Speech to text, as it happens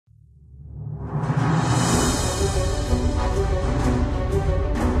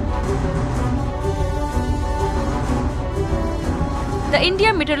The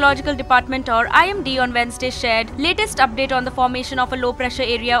India Meteorological Department or IMD on Wednesday shared latest update on the formation of a low pressure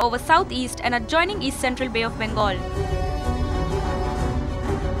area over southeast and adjoining Eastcentral Bay of Bengal.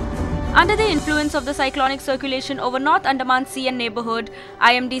 Under the influence of the cyclonic circulation over North Andaman Sea and neighbourhood,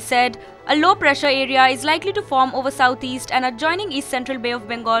 IMD said a low pressure area is likely to form over southeast and adjoining Eastcentral Bay of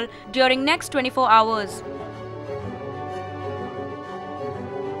Bengal during next 24 hours.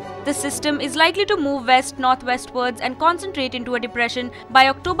 The system is likely to move west-northwestwards and concentrate into a depression by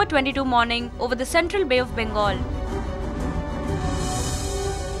October 22 morning over the Central Bay of Bengal.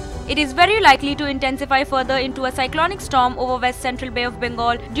 It is very likely to intensify further into a cyclonic storm over West Central Bay of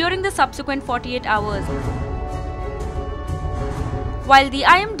Bengal during the subsequent 48 hours. While the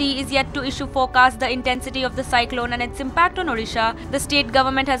IMD is yet to issue forecasts the intensity of the cyclone and its impact on Odisha, the state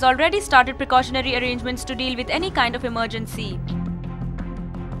government has already started precautionary arrangements to deal with any kind of emergency.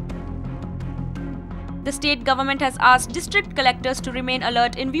 The state government has asked district collectors to remain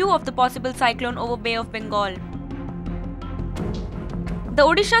alert in view of the possible cyclone over Bay of Bengal. The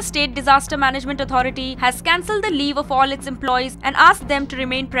Odisha State Disaster Management Authority has cancelled the leave of all its employees and asked them to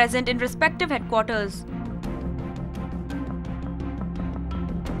remain present in respective headquarters.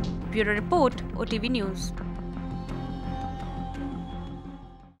 Bureau Report, OTV News.